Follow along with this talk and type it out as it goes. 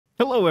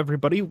Hello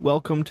everybody,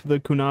 welcome to the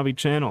Kunavi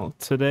channel.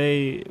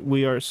 Today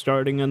we are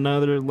starting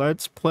another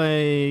Let's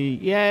Play.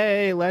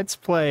 Yay, Let's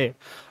Play.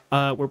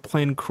 We're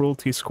playing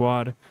Cruelty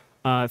Squad.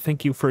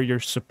 Thank you for your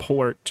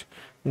support.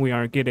 We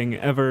are getting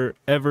ever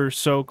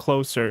so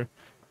closer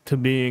to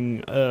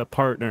being a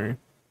partner.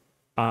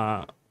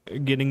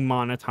 Getting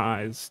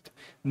monetized.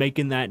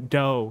 Making that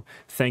dough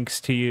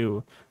thanks to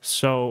you.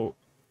 So,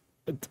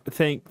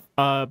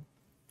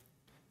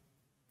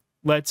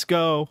 let's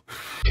go.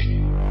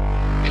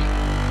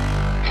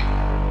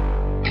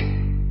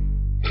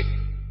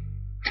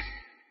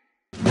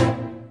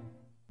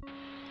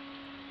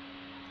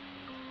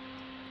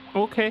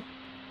 Okay.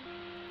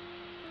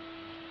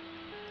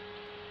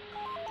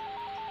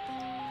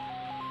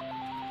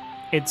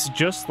 It's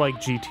just like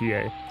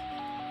GTA.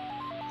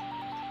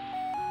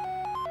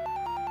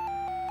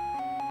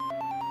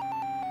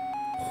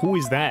 Who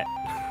is that?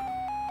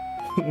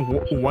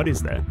 What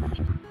is that?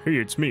 Hey,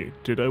 it's me.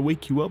 Did I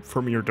wake you up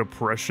from your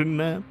depression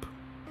nap?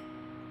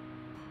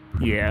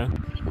 Yeah.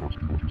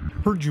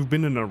 Heard you've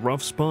been in a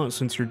rough spot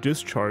since your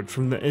discharge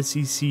from the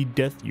SEC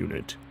death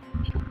unit.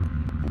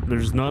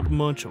 There's not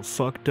much a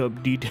fucked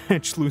up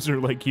detached loser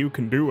like you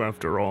can do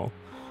after all.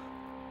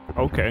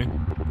 Okay.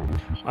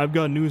 I've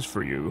got news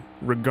for you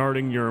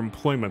regarding your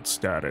employment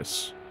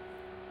status.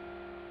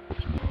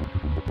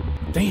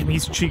 Damn,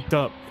 he's cheeked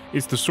up.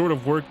 It's the sort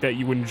of work that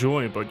you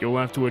enjoy, but you'll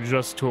have to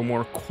adjust to a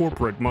more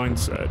corporate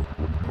mindset.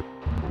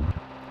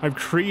 I've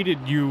created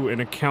you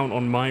an account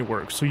on my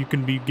work so you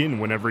can begin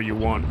whenever you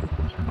want.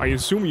 I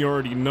assume you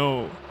already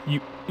know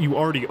you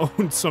already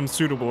own some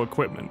suitable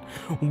equipment.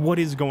 What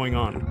is going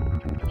on?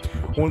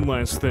 One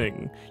last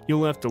thing,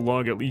 you'll have to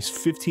log at least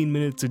 15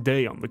 minutes a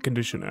day on the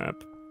condition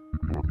app.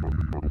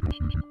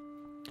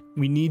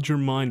 We need your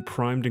mind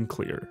primed and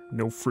clear,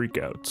 no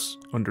freakouts,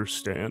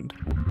 understand?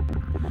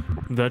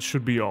 That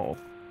should be all.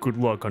 Good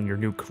luck on your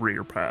new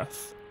career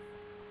path.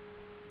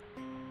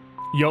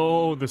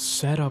 Yo, the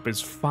setup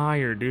is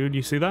fire, dude.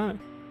 You see that?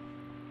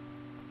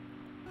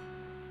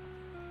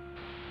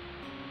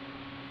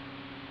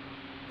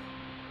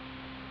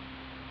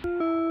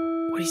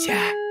 What is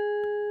that?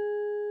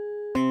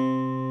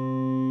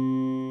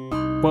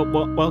 Well,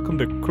 welcome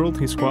to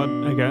Cruelty Squad,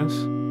 I guess.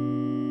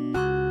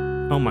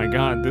 Oh my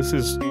god, this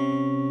is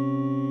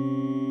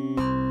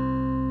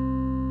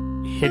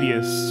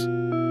hideous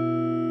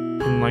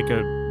in like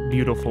a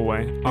beautiful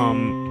way.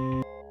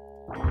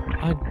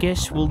 I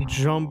guess we'll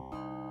jump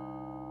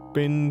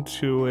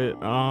into it.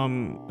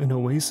 An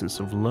oasis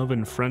of love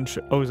and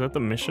friendship. Oh, is that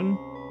the mission?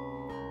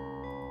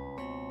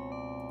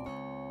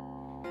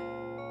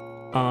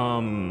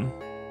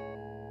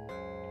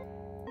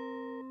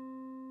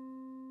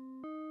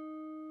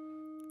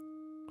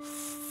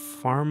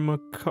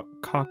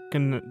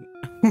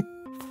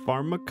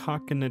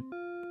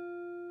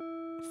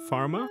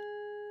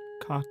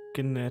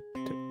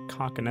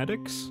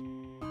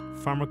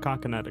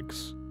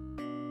 Pharmacokinetics?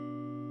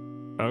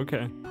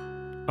 Okay.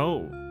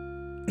 Oh.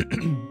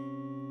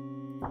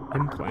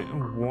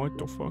 Implant. What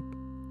the fuck?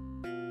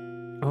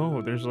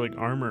 Oh, there's like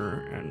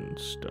armor and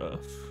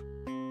stuff.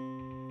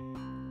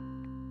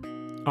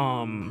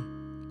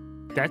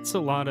 That's a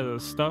lot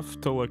of stuff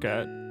to look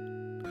at.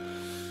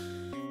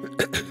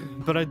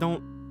 But I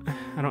don't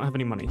have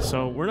any money,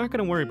 so we're not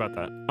gonna worry about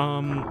that.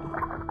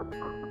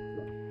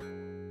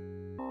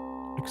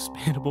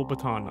 Expandable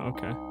baton,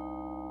 okay.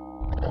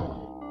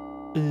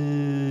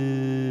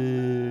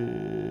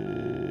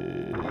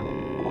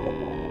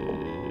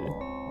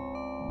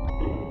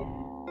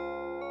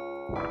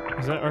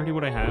 Is that already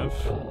what I have?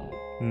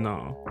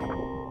 No.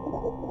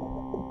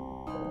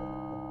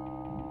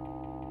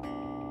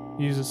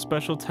 Use a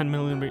special 10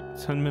 millimeter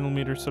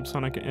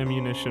subsonic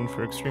ammunition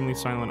for extremely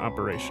silent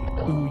operation.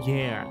 Ooh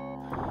yeah.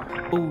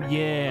 Oh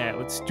yeah,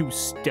 let's do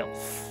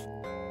stealth.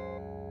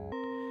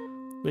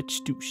 Let's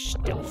do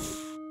stealth.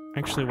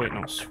 Actually, wait,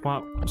 no.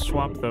 Swap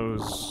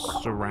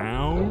those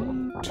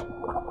around.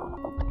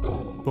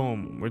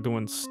 Boom, we're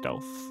doing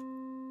stealth.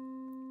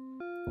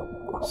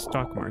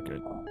 Stock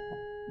market.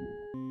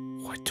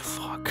 What the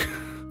fuck?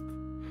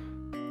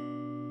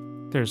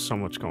 There's so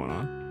much going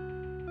on.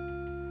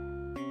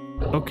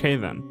 Okay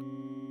then.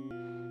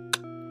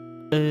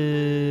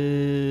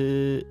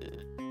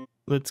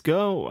 Let's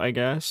go, I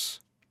guess.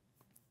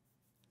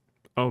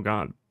 Oh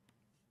god.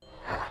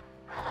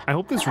 I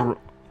hope this is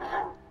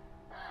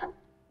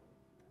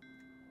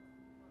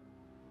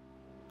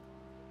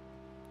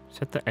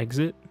that the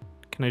exit?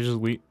 Can I just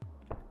leave?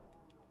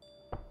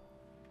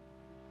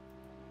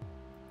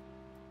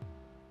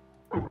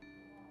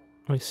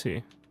 I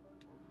see.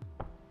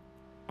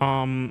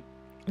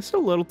 This is a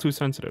little too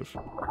sensitive.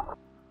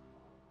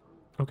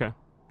 Okay.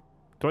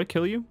 Do I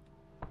kill you?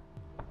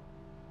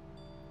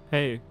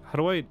 Hey, how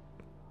do I...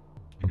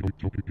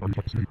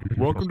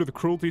 Welcome to the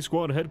Cruelty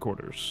Squad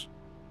headquarters.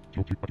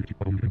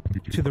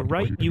 To the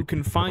right, you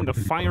can find the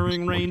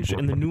firing range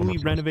and the newly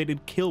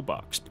renovated kill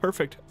box,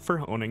 perfect for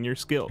honing your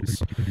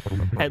skills.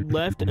 Head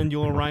left and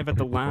you'll arrive at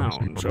the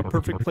lounge, a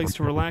perfect place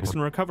to relax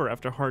and recover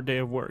after a hard day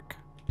of work.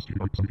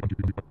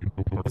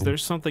 Is there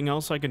something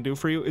else I can do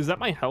for you? Is that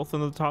my health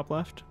in the top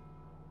left?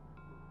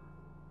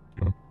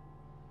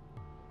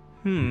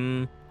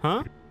 Hmm.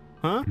 Huh?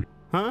 Huh?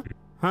 Huh?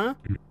 Huh?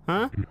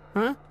 Huh?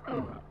 Huh?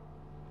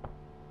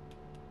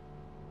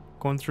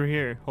 Going through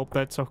here. Hope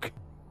that's okay.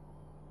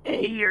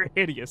 Hey, you're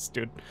hideous,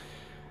 dude.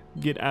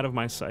 Get out of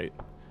my sight.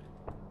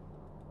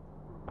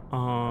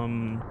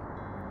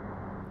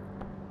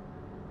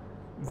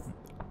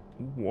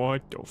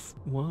 What the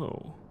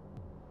whoa.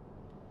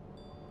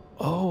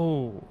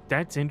 Oh,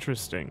 that's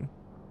interesting.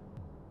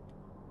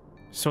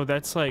 So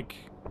that's like...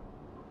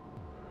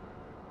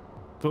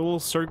 The little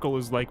circle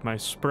is like my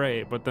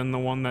spray, but then the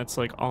one that's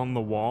like on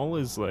the wall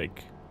is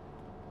like...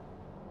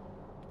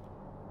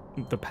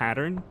 the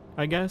pattern,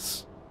 I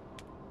guess?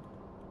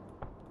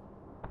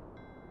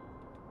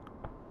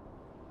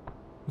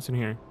 What's in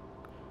here?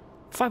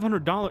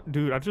 $500?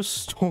 Dude, I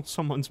just stole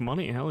someone's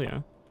money. Hell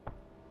yeah.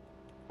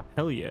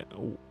 Hell yeah.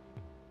 Oh.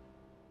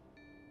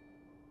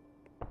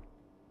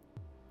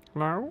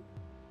 Hello?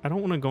 I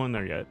don't want to go in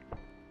there yet.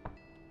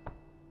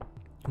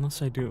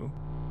 Unless I do.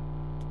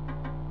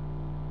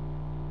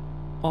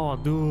 Oh,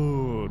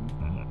 dude.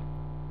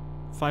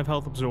 5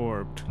 health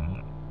absorbed.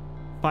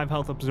 5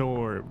 health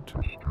absorbed.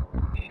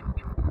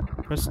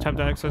 Press tab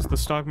to access the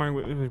stock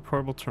market with a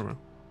portable terminal.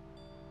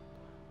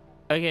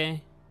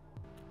 Okay.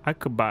 I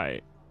could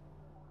buy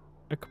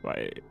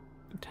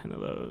 10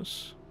 of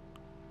those.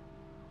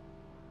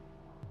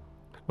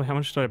 Wait, how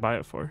much did I buy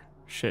it for?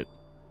 Shit.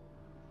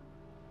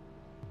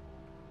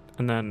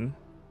 And then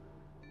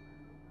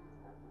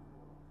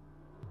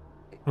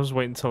I'll just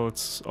wait until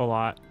it's a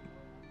lot.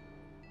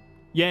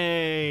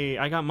 Yay!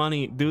 I got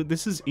money. Dude,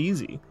 this is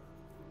easy.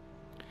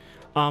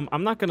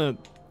 I'm not gonna...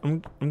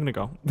 I'm gonna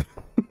go.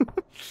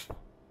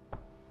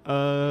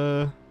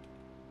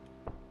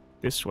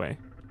 This way.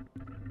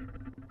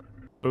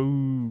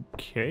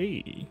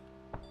 Okay.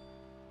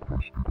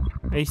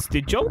 It's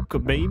the Joker,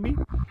 baby.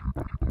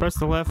 Press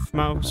the left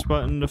mouse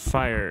button to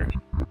fire.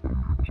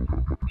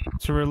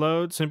 To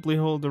reload, simply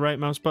hold the right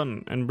mouse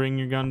button and bring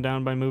your gun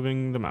down by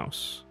moving the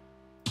mouse.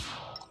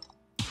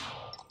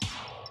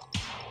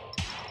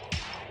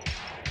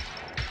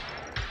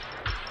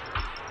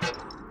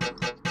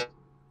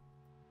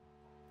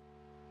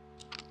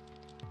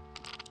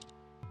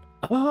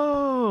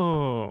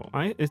 Oh,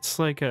 it's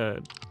like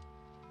a...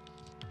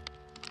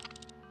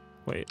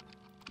 Wait.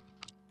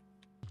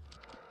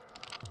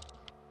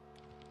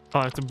 Oh,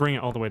 I have to bring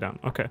it all the way down.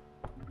 Okay.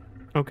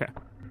 Okay.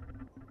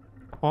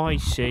 I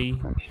see.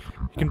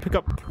 You can pick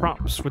up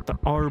props with the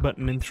R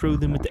button and throw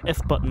them with the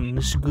F button.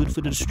 This is good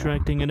for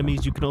distracting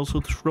enemies. You can also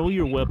throw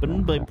your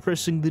weapon by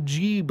pressing the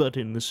G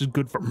button. This is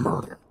good for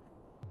murder.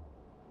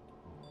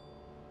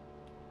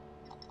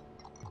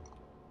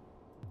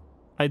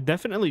 I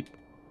definitely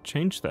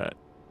changed that,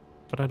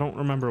 but I don't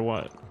remember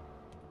what.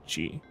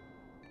 G.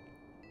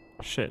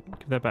 Shit,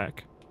 give that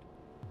back.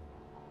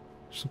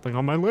 Something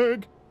on my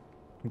leg.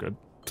 I'm good.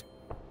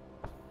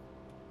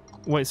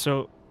 Wait,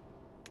 so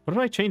what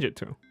did I change it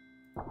to?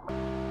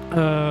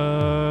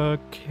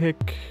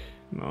 Kick.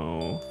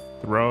 No.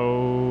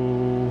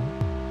 Throw.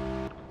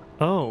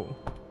 Oh.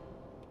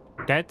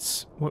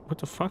 That's what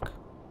the fuck?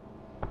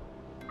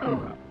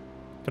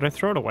 Did I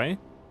throw it away?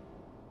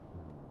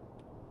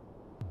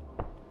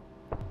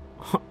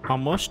 I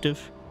must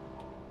have.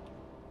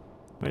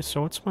 Wait,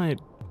 so what's my...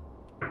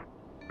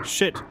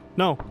 Shit.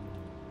 No.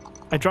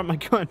 I dropped my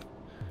gun.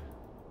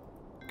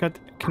 God,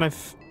 can I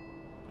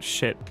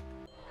shit.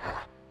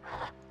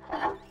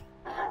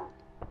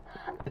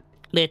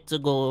 Let's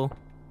go.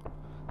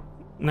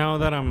 Now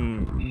that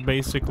I'm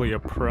basically a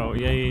pro.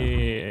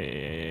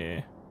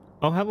 Yeah.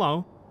 Oh,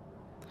 hello.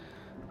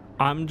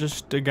 I'm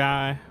just a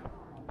guy.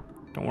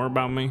 Don't worry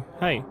about me.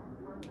 Hey.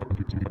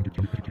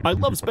 I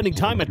love spending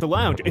time at the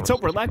lounge. It's so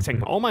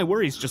relaxing. All my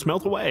worries just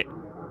melt away.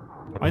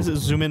 Why does it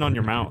zoom in on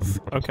your mouth?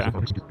 Okay.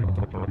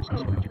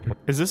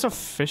 Is this a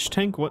fish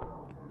tank? What?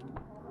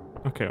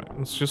 Okay,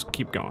 let's just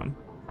keep going.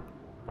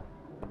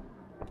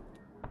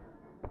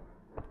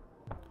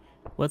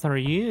 What are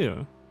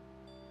you?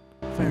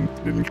 I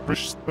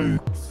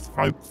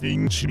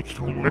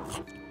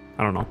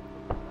don't know.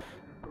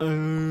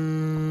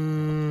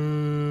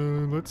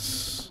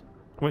 Let's...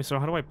 Wait, so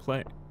how do I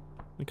play?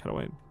 Like, how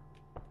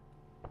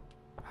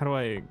do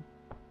I...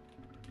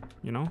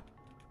 You know?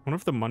 I wonder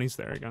if the money's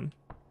there again.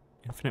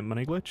 Infinite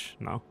money glitch?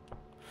 No.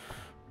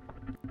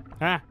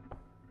 Ah!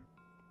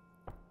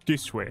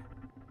 This way.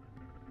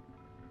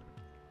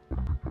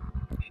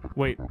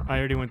 Wait, I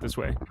already went this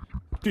way.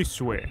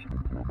 This way.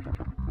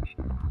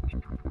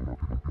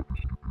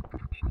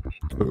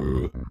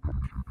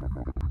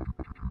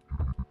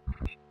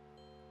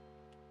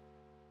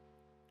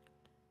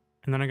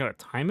 And then I gotta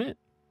time it?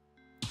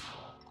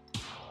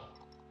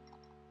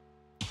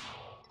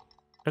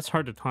 That's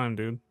hard to time,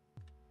 dude.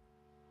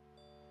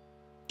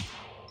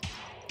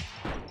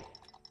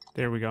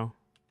 There we go.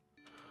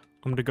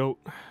 I'm the goat.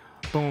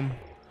 Boom.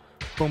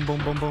 Boom,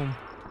 boom, boom, boom.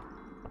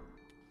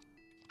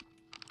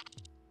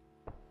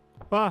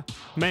 Ah,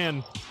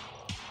 man.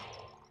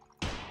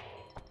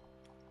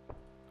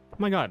 Oh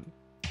my god.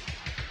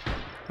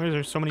 Why are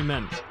there so many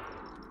men?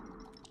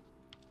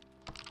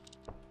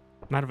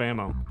 I'm out of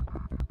ammo.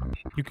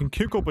 You can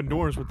kick open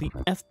doors with the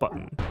F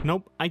button.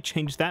 Nope, I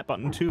changed that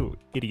button too,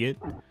 idiot.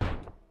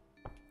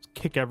 Let's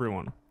kick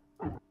everyone.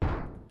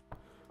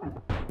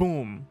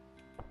 Boom.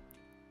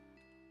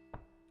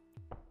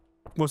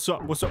 What's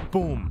up? What's up?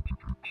 Boom.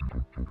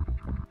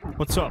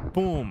 What's up?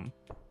 Boom.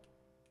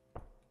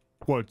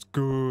 What's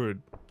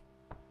good?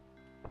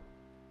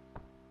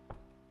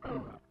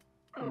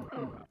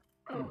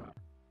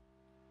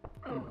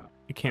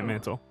 You can't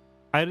mantle.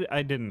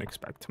 I didn't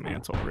expect to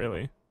mantle,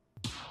 really.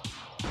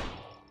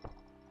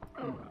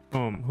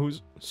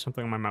 Who's...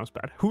 Something on my mouse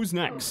pad. Who's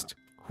next?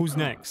 Who's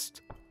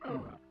next?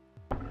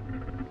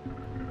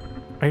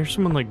 I hear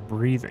someone, like,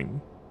 breathing.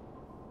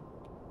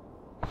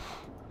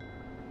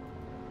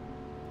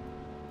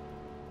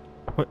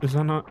 What? Is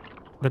that not...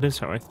 That is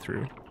how I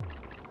threw.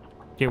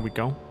 Here we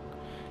go.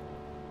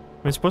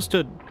 Am I supposed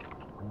to...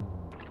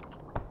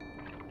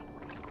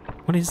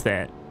 What is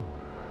that?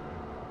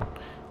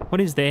 What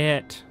is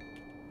that?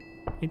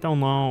 I don't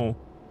know.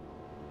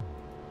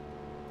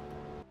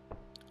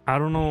 I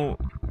don't know.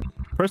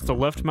 Press the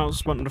left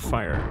mouse button to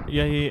fire.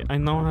 Yeah, I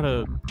know how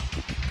to...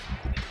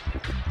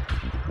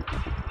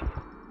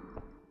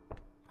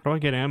 How do I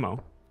get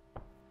ammo?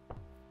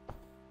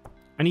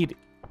 I need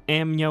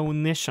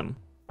ammunition.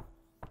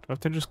 Do I have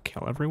to just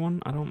kill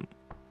everyone? I don't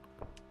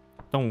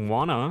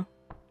wanna.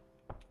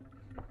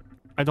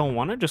 I don't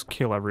wanna just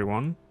kill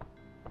everyone.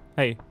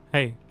 Hey,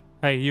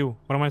 you.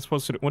 What am I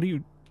supposed to do? What are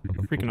you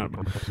freaking out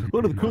about?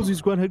 Go to the CRUELTY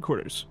SQUAD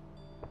headquarters.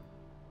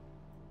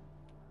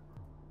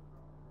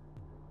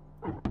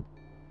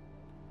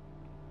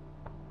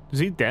 Is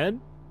he dead?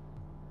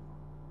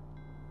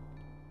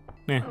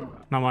 Eh,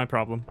 not my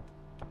problem.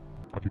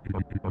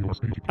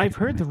 I've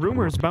heard the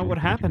rumors about what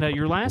happened at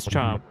your last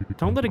job.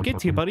 Don't let it get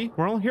to you, buddy.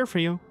 We're all here for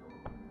you.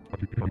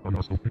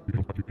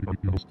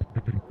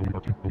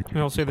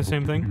 We all say the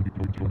same thing?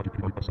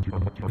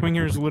 Coming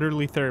here is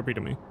literally therapy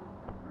to me.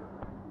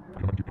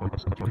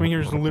 Coming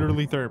here is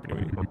literally therapy to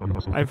me.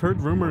 I've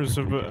heard rumors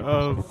of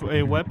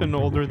a weapon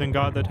older than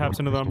God that taps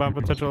into the unbound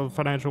potential of the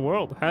financial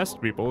world. Has to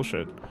be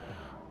bullshit.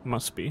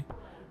 Must be.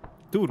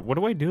 Dude, what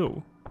do I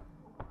do?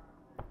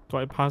 Do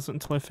I pause it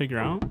until I figure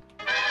out?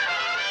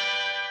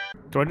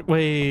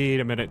 Wait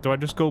a minute. Do I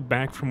just go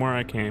back from where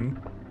I came?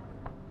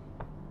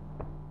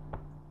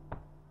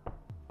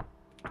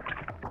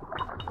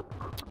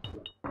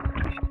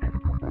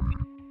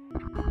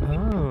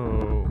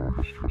 Oh.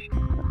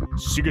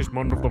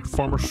 Sigismund of the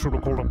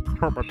pharmaceutical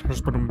department has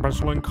been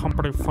embezzling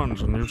company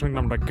funds and using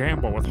them to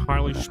gamble with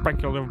highly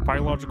speculative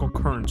biological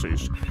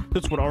currencies.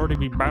 This would already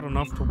be bad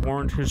enough to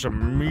warrant his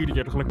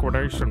immediate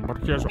liquidation, but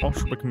he has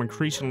also become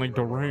increasingly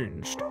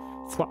deranged.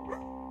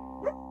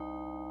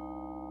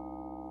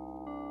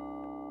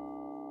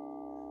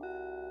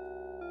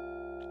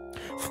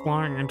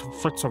 Flying into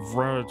fits of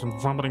rage and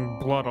vomiting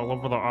blood all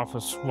over the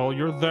office. While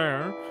you're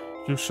there,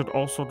 you should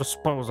also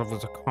dispose of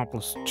his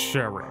accomplice,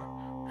 Jerry.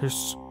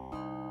 He's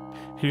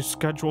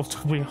scheduled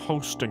to be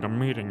hosting a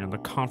meeting in the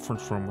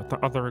conference room with the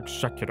other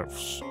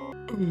executives.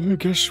 I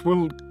guess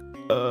we'll,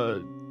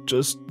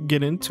 just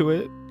get into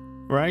it,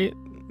 right?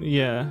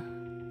 Yeah.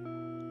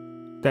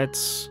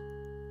 That's...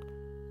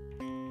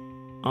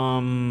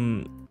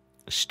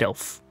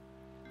 stealth.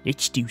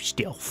 Let's do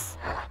stealth.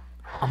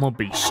 I'm gonna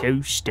be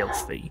so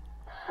stealthy.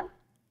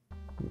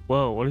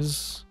 Whoa, what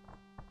is...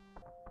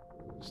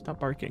 Stop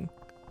barking.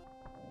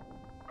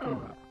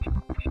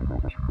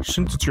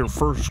 Since it's your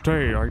first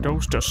day, I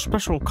dosed a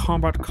special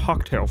combat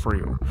cocktail for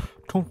you.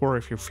 Don't worry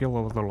if you feel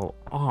a little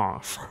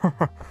off.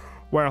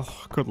 Well,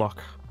 good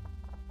luck.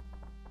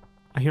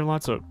 I hear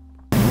lots of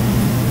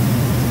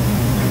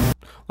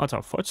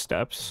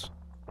footsteps.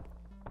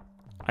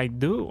 I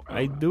do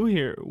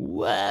hear...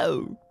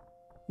 Whoa!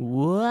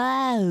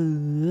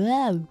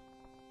 Whoa!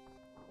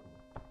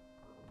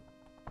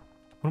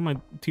 What am I...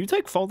 Do you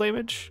take fall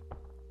damage?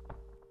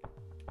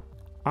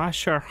 I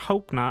sure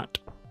hope not.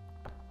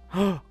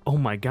 Oh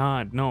my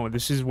god, no,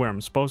 this is where I'm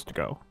supposed to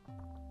go.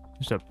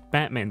 There's a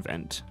Batman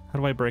vent. How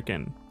do I break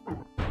in?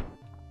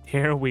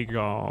 There we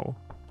go.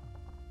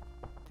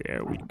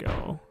 There we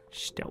go.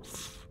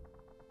 Stealth.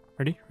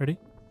 Ready? Ready?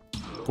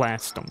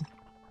 Blast him.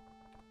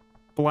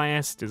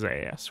 Blast his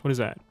ass. What is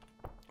that?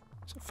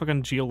 Is that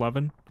fucking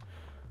G11?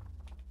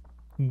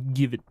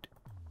 Give it.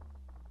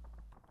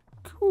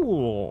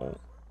 Cool.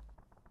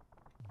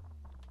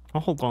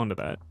 I'll hold on to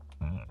that.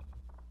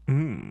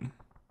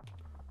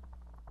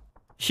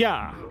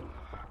 Yeah.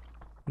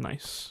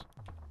 Nice.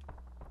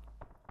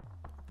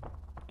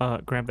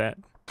 Grab that.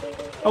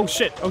 Oh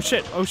shit, oh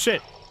shit, oh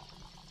shit.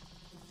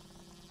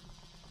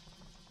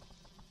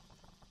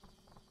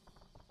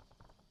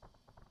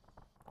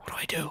 What do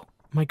I do?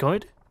 Am I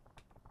good?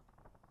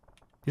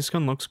 This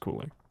gun looks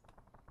cooler.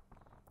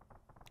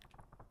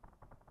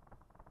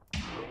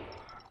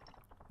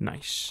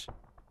 Nice.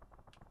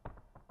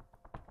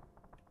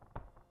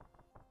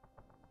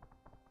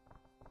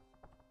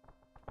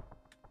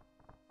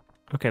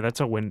 Okay, that's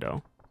a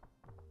window.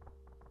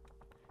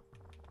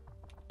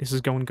 This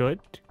is going good.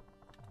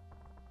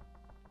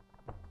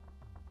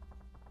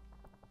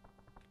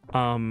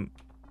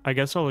 I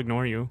guess I'll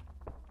ignore you.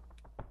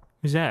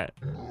 Who's that?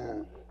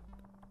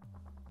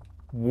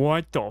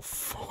 What the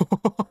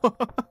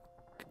fuck?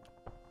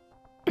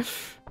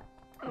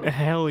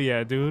 Hell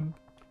yeah, dude.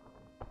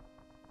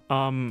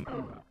 I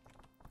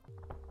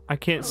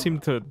can't seem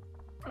to...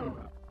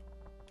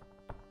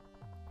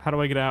 How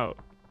do I get out?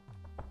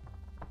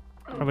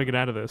 How do I get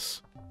out of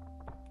this?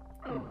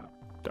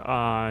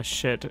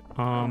 Shit.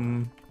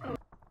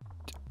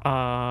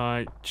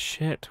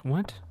 Shit.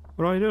 What?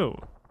 What do I do?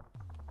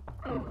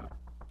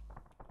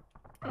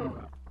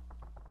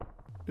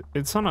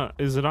 It's on a...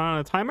 Is it on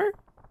a timer?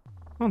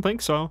 I don't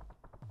think so.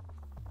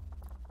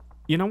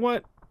 You know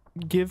what?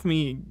 Give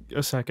me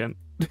a second.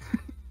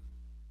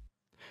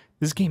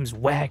 This game's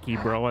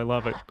wacky, bro. I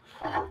love it.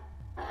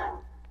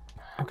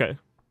 Okay.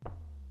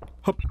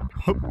 Hup,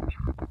 hup.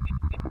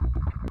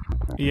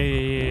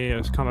 Yeah.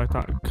 It's combat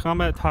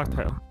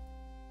cocktail.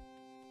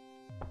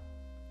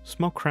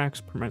 Smoke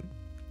cracks permit.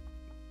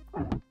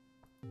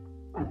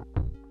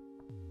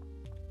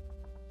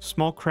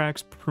 Small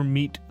cracks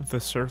permeate the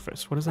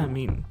surface. What does that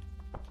mean?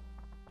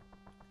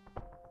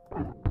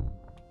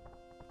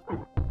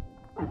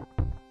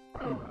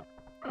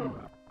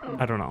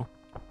 I don't know.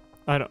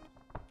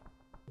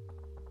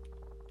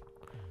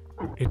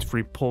 It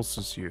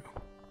repulses you.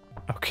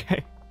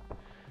 Okay.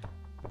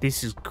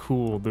 This is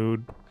cool,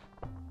 dude.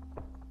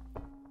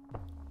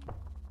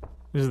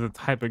 This is the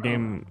type of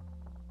game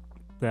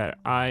that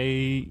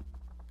I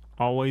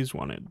always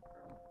wanted.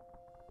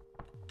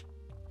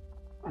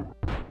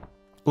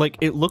 Like,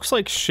 it looks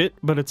like shit,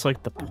 but it's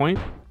like the point,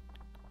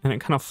 and it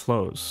kind of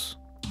flows.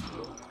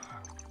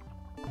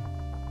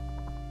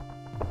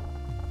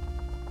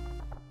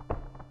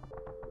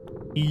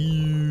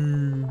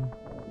 Ew.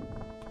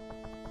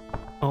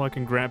 Oh, I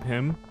can grab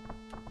him.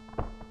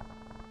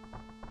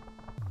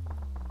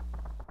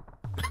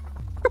 I'm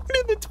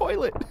in the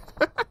toilet.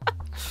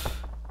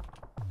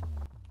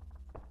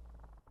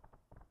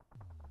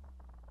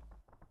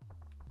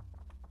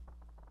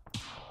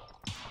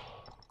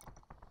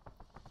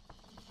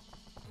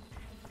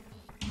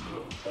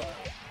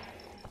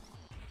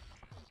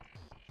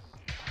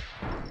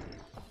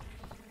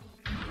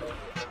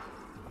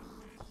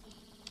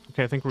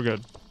 Okay, I think we're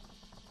good.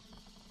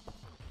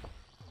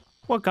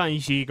 What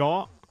guns you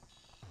got?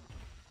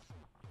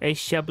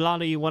 It's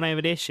bloody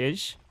whatever this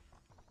is.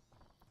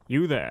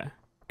 You there.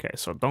 Okay,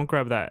 so don't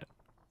grab that.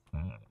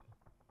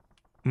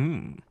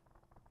 Can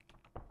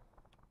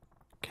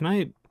I...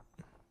 I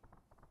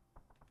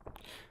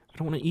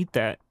don't want to eat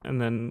that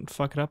and then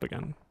fuck it up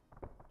again.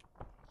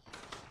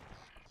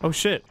 Oh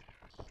shit.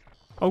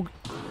 Oh,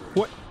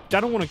 what?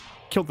 I don't want to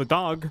kill the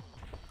dog.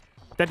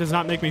 That does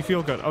not make me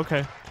feel good.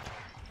 Okay.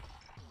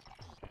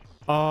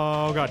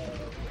 Oh god.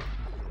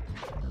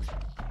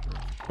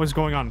 What's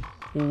going on?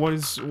 What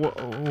is...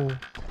 oh.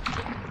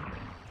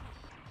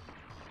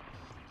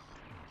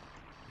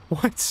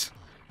 What?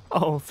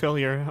 Oh,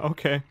 failure.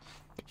 Okay.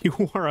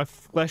 You are a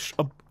flesh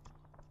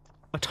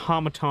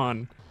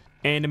automaton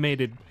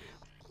animated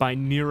by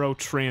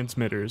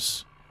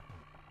neurotransmitters.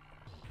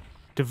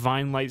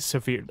 Divine light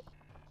severe.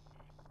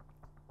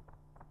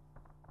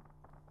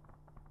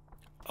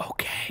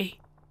 Okay.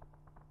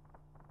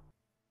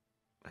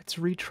 Let's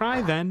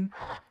retry then.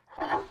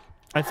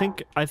 I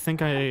think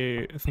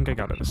I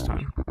got it this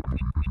time.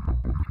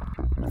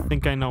 I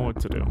think I know what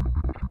to do.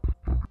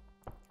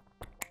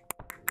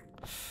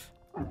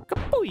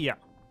 Kabooyah!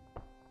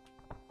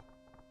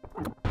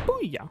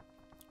 Kabooyah!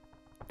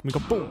 Let me go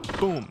boom,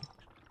 boom.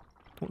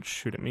 Don't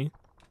shoot at me.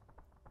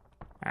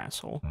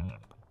 Asshole.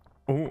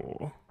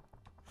 Oh.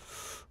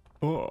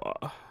 Oh.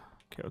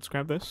 Okay, let's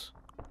grab this.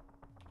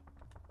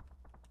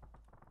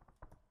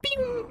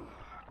 Bing!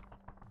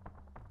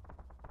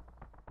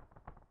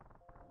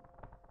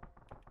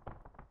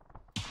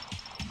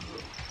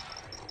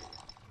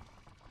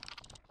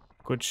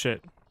 Good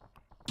shit.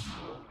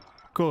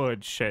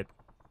 Good shit.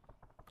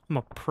 I'm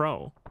a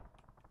pro.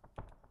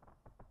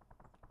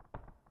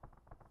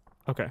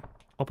 Okay,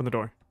 open the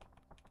door.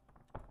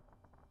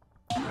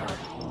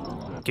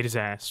 Get his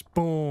ass.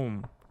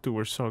 Boom. Dude,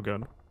 we're so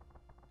good.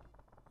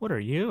 What are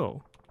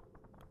you?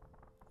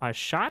 A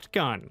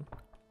shotgun.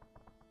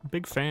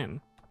 Big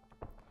fan.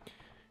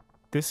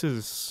 This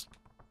is...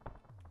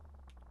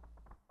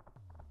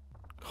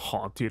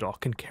 Oh, dude, I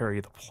can carry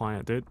the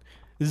planet, dude.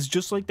 This is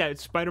just like that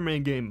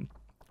Spider-Man game.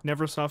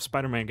 Neversoft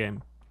Spider-Man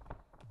game.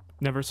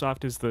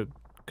 Neversoft is the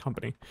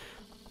company.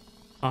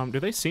 Do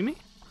they see me?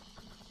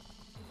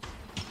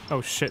 Oh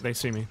shit, they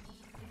see me.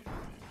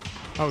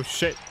 Oh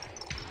shit.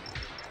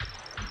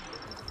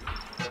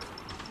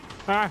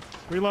 Ah,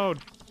 reload.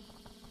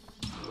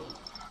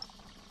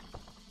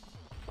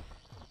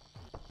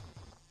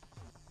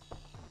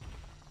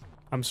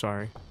 I'm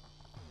sorry.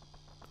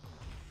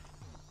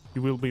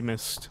 You will be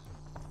missed.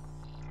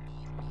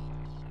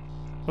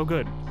 Oh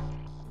good.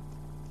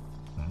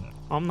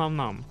 Om nom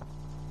nom.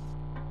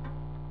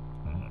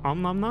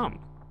 Om nom nom.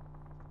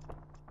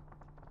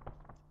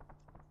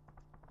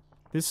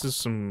 This is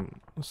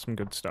some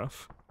good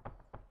stuff.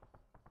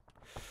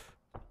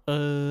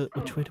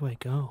 Which way do I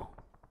go?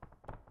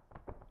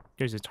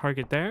 There's a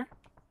target there.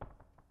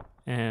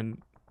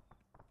 And...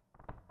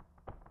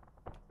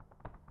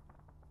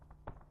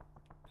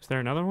 is there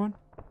another one?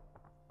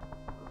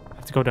 I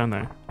have to go down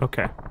there.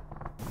 Okay.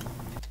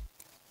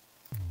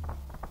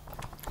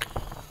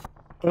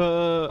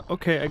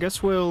 Okay, I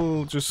guess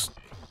we'll just...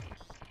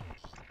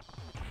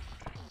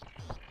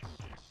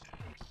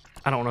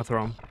 I don't want to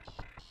throw him.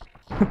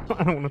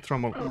 I don't want to throw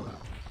him over.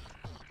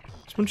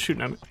 Someone's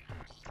shooting at me.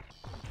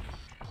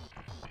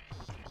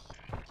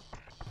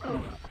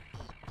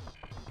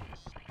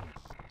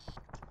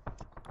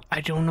 I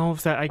don't know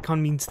if that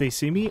icon means they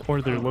see me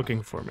or they're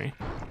looking for me.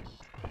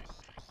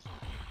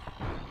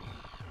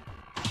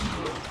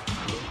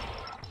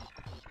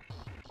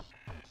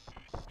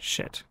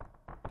 Shit.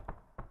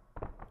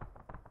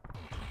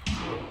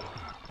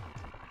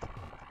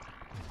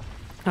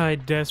 I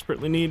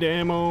desperately need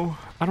ammo.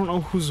 I don't know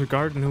who's a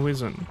guard and who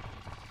isn't.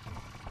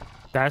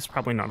 That's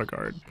probably not a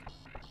guard.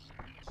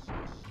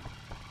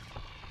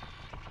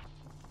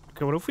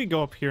 Okay, what if we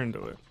go up here and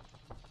do it?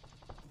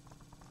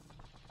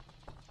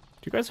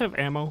 Do you guys have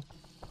ammo?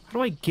 How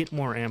do I get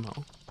more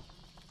ammo?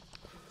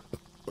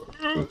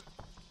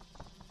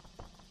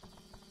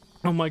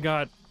 Oh my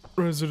god.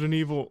 Resident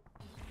Evil.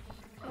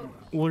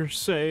 We're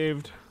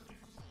saved.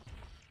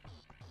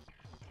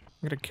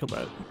 I'm gonna kill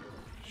that.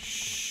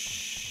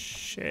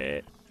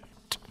 Shit.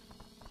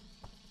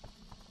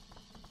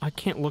 I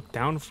can't look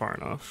down far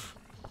enough.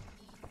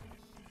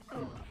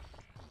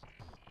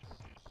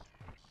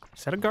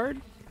 Is that a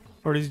guard?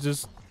 Or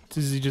does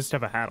he just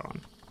have a hat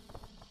on?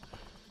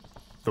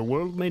 The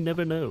world may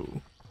never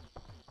know.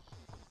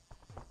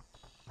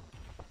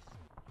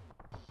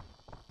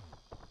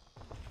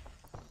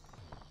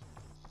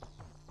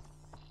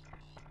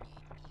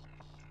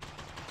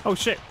 Oh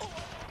shit.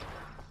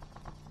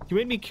 You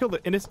made me kill the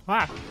innocent.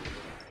 Ah!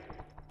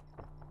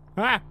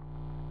 Ah!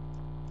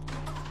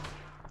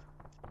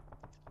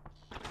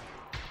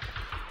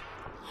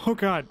 Oh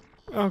god.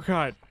 Oh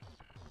god.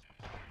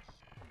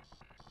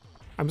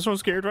 I'm so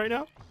scared right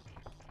now.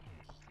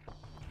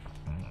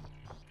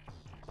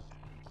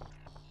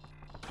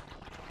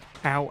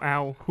 Ow,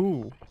 ow,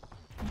 who?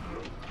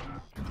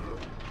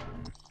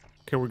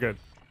 Okay, we're good.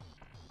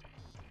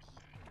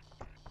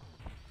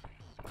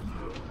 Do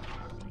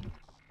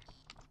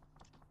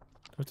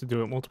I have to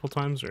do it multiple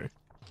times, or?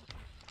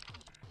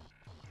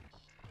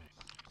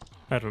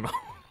 I don't know.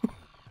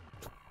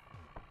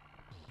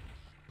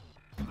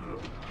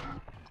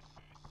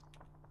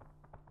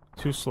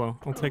 Too slow.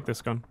 I'll take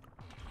this gun.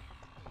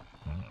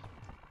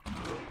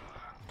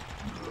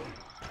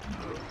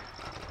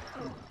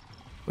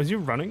 Was he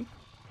running?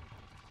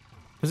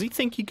 Does he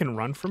think he can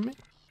run from me?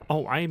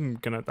 Oh, I'm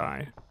gonna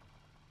die.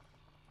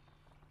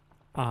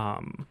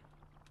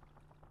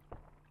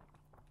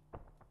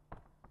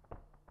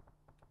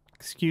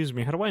 Excuse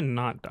me, how do I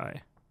not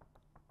die?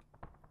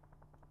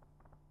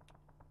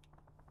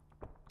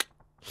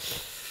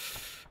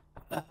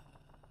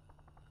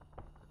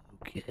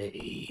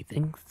 Okay,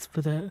 thanks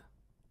for that.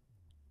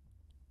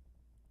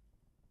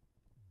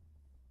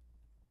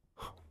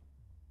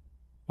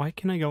 Why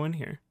can I go in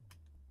here?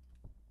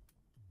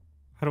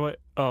 How do I...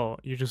 oh,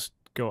 you just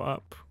go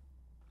up.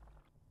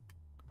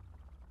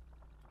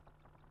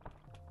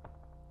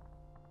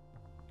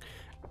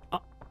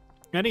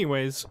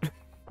 Anyways. I'll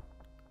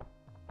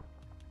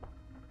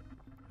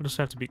just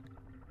have to be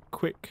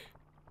quick.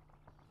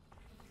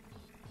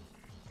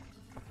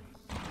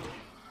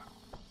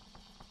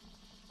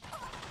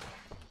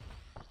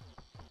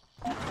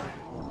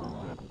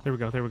 There we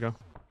go, there we go.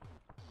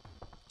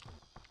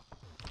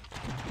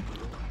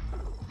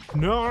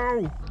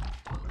 No!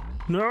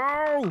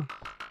 No!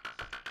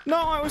 No,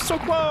 I was so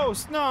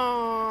close! No!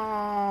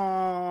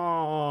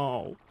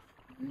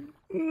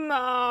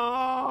 No!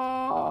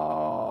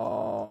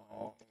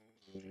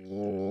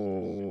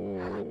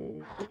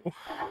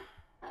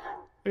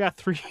 I got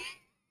 $3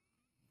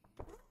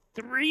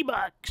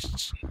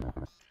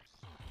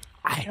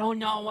 I don't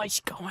know what's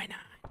going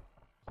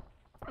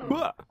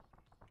on.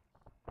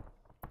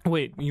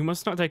 Wait, you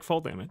must not take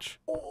fall damage.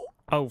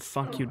 Oh,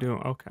 fuck you do.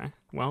 Okay,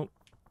 well.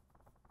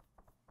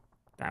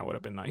 That would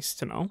have been nice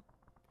to know.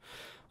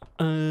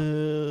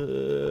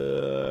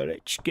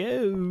 Let's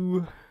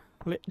go.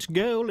 Let's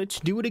go. Let's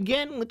do it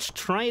again. Let's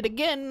try it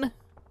again.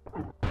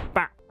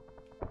 Bah.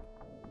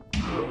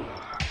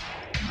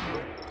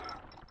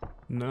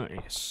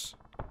 Nice.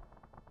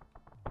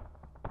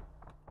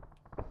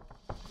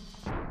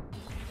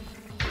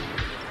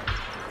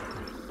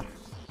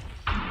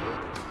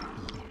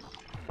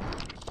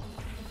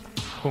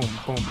 Boom,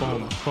 boom,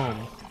 boom, boom.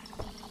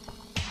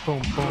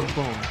 Boom, boom,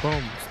 boom,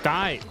 boom.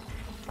 Die!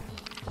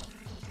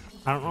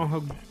 I don't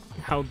know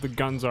how the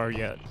guns are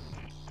yet.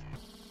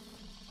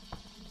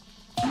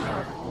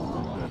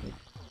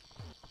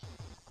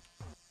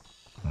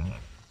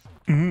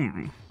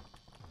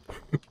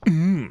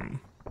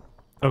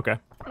 Okay.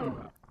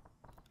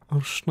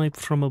 I'll snipe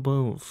from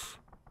above.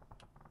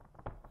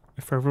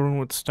 If everyone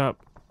would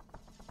stop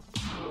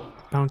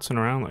bouncing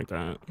around like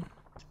that.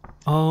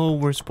 Oh,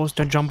 we're supposed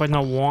to jump in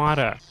the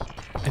water,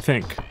 I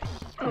think.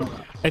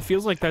 It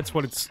feels like that's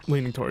what it's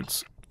leaning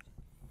towards.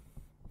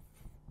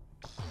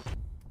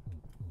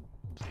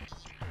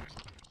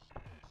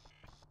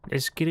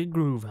 Let's get a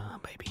groove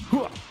on, baby.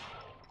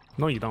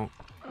 No, you don't.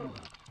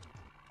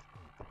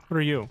 What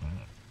are you?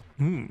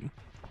 Hmm.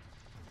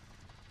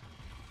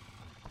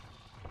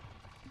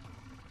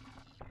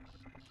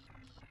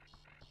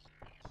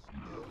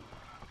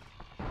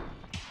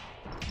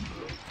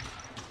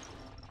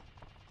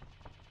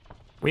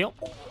 Wheel?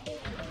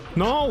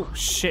 No!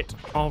 Shit.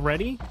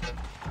 Already?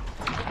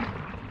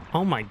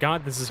 Oh my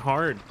god, this is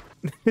hard.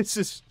 This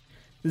is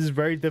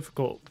very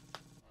difficult.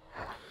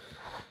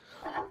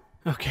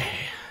 Okay.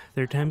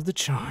 Third time's the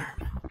charm.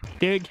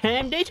 Third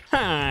time the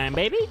charm,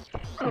 baby.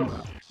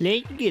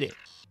 Let's get it.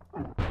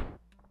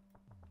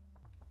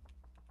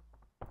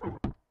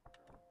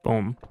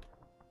 Boom.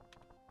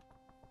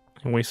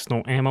 Ain't waste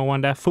no ammo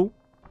on that fool.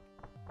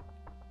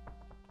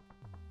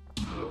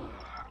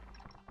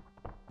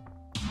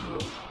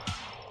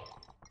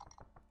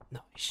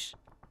 Nice.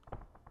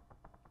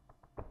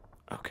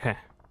 Okay.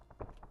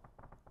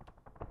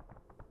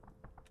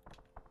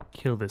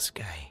 Kill this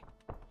guy.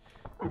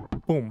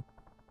 Boom.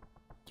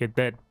 You're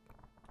dead.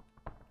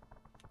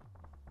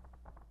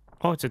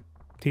 Oh, it's a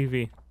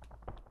TV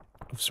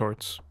of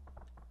sorts.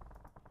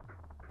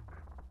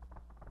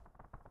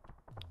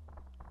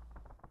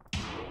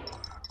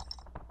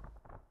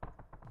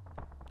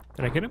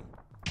 Did I get him?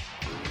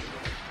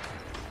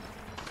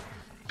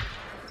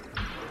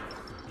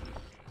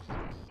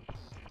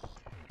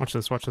 Watch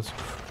this, watch this.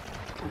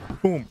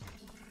 Boom.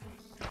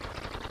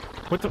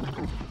 What the?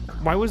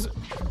 Why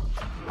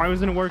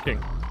wasn't it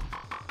working?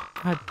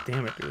 God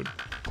damn it, dude.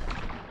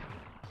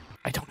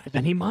 I don't have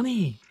any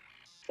money.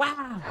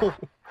 Wow.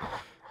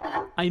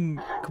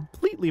 I'm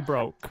completely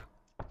broke.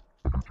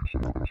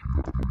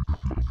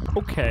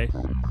 Okay.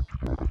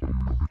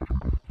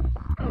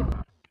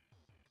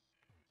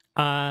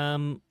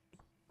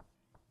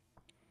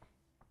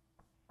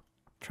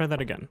 Try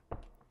that again.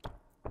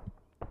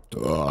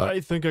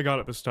 I think I got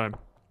it this time.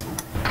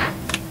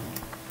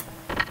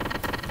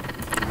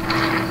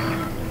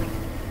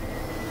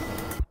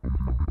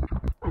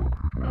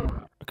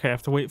 Okay, I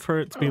have to wait for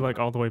it to be like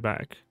all the way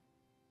back.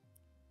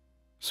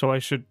 So I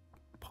should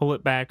pull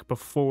it back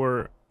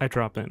before I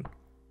drop in.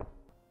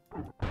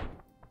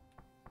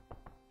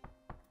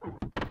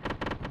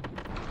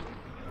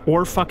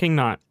 Or fucking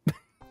not.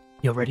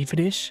 You ready for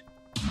this?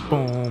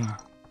 Boom.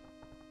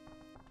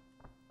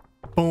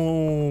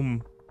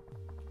 Boom.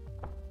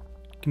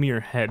 Give me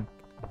your head.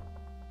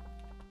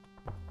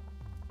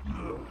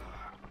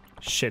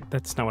 Shit,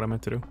 that's not what I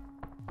meant to do.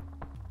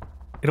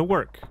 It'll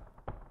work.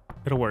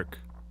 It'll work.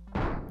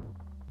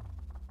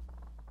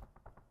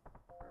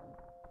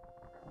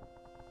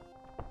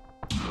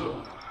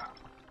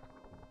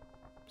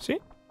 See?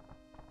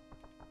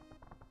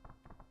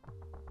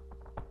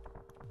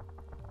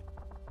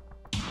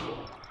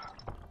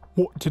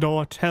 What did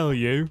I tell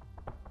you?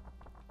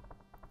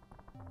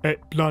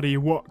 It bloody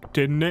worked,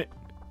 didn't it?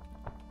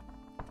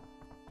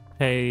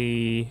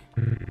 Hey.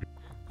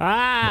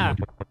 Ah!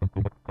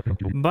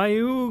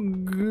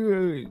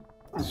 Bayou.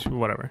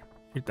 Whatever.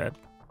 You're dead.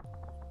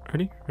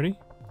 Ready? Ready?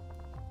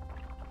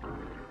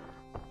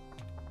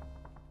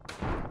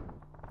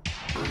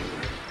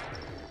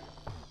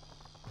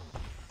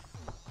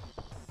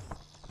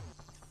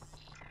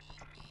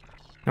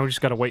 Now we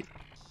just gotta wait.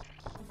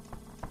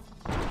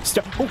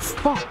 Stop. Oh,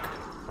 fuck!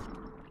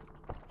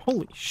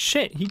 Holy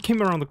shit, he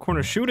came around the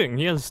corner shooting.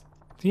 He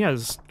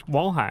has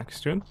wall hacks,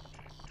 dude.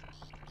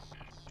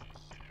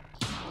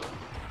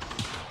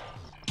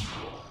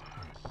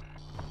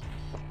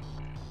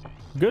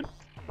 Good?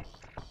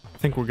 I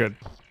think we're good.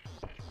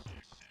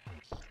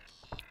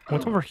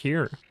 What's over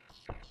here?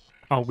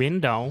 A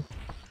window.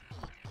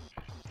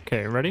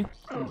 Okay, ready?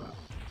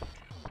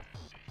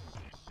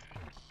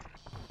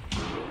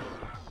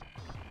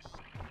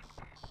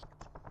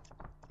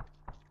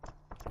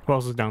 Who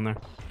else is down there?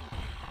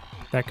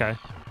 That guy.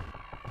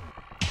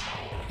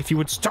 If you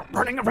would stop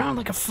running around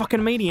like a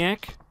fucking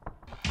maniac.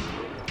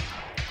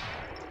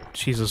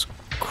 Jesus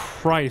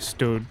Christ,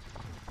 dude.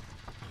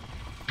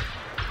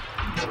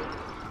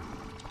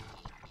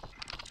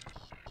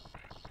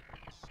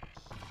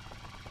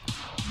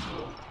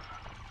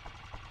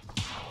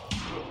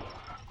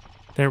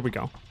 There we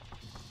go.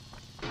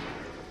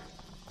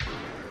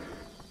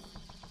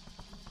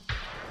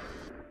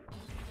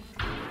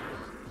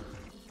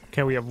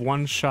 Okay, we have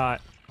one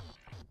shot.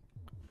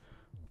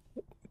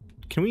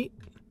 Can we?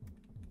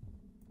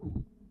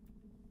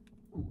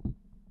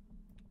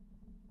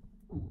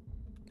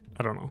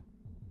 I don't know.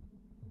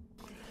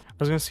 I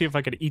was gonna see if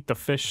I could eat the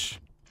fish.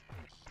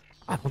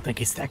 I don't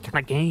think it's that kind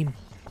of game.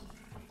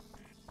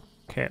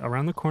 Okay,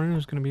 around the corner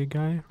there's gonna be a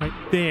guy right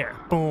there.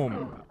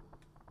 Boom.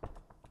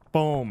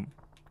 Boom.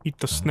 Eat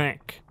the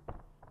snack.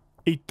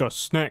 Eat the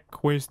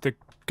snack. Where's the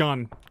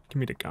gun? Give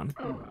me the gun.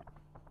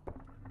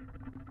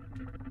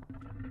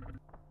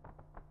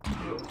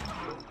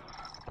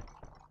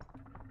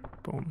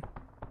 Boom.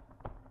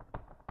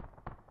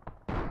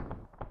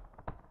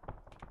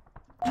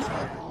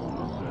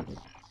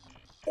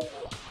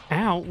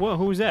 Ow, whoa,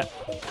 who was that?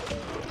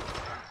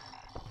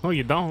 Oh,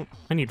 you don't?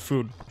 I need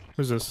food.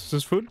 What is this? Is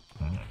this food?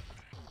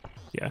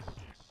 Yeah.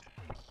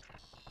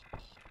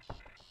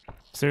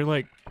 Is there,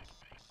 like,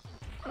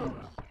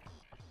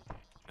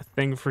 a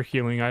thing for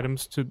healing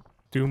items to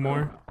do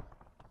more?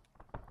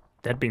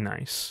 That'd be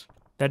nice.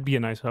 That'd be a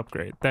nice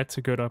upgrade. That's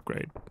a good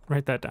upgrade.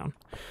 Write that down.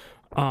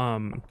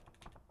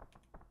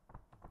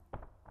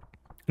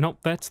 Nope,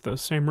 that's the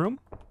same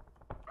room.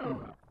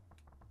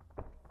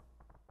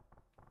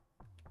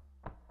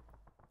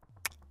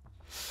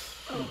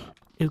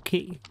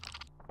 Okay.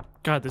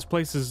 God, this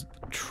place is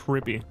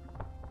trippy.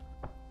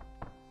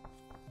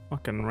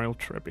 Fucking real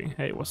trippy.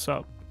 Hey, what's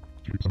up?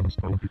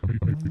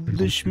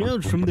 The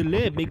smells from the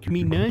lab make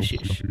me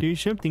nauseous. There's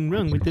something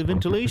wrong with the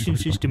ventilation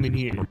system in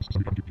here.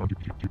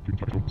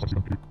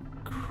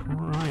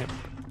 Crap.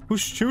 Who's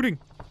shooting?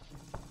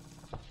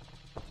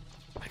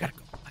 I gotta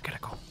go. I gotta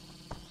go.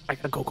 I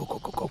gotta go,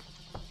 go.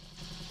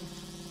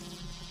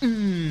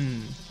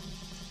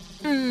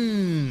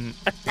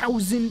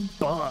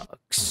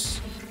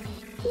 $1,000.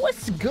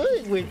 What's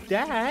good with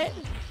that?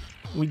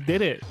 We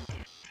did it.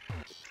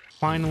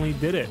 Finally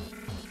did it.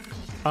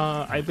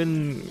 I've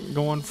been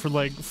going for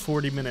like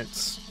 40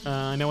 minutes.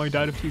 I know I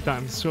died a few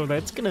times, so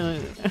that's gonna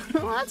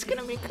that's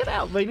gonna be cut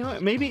out. But you know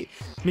what? Maybe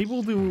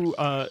we'll do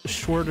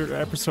shorter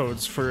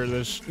episodes for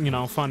this, you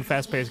know, fun,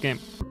 fast-paced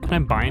game. Can I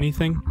buy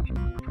anything?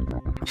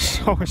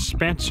 So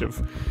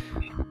expensive.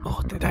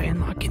 Oh, did I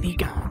unlock any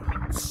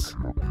guns?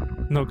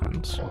 No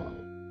guns.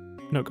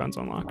 No guns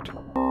unlocked.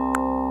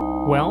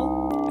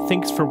 Well,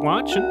 thanks for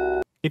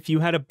watching. If you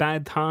had a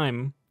bad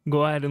time,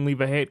 go ahead and leave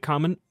a hate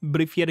comment.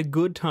 But if you had a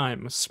good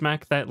time,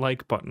 smack that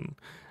like button.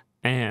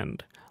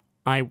 And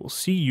I will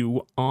see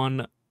you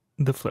on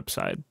the flip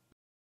side.